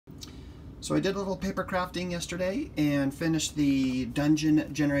So I did a little paper crafting yesterday and finished the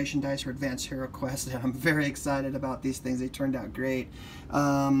Dungeon Generation Dice for Advanced HeroQuest, and I'm very excited about these things. They turned out great.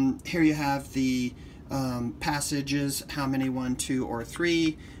 Here you have the passages, how many, 1, 2, or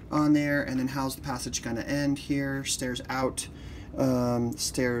 3 on there, and then how's the passage going to end here. Stairs out,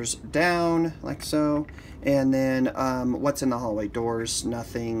 stairs down, like so, and then what's in the hallway, doors,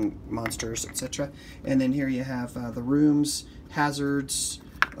 nothing, monsters, etc. And then here you have the rooms, hazards,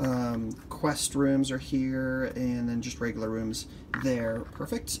 quest rooms are here, and then just regular rooms there.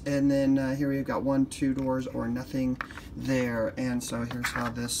 Perfect. And then here we've got 1, 2 doors or nothing there. And so here's how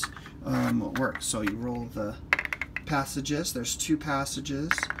this works. So you roll the passages. There's 2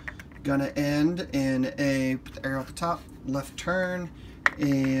 passages. Gonna end in a arrow at the top, left turn,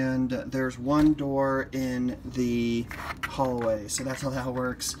 and there's 1 door in the hallway. So that's how that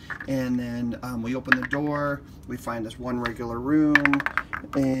works. And then we open the door, we find this 1 regular room,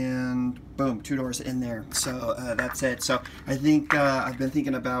 and boom, 2 doors in there. So that's it. So I think I've been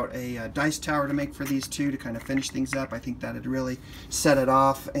thinking about a dice tower to make for these 2 to kind of finish things up. I think that'd really set it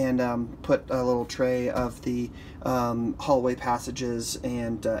off, and put a little tray of the hallway passages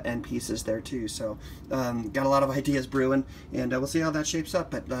and end pieces there too. So got a lot of ideas brewing, and we'll see how that shapes up.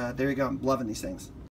 But there you go. I'm loving these things.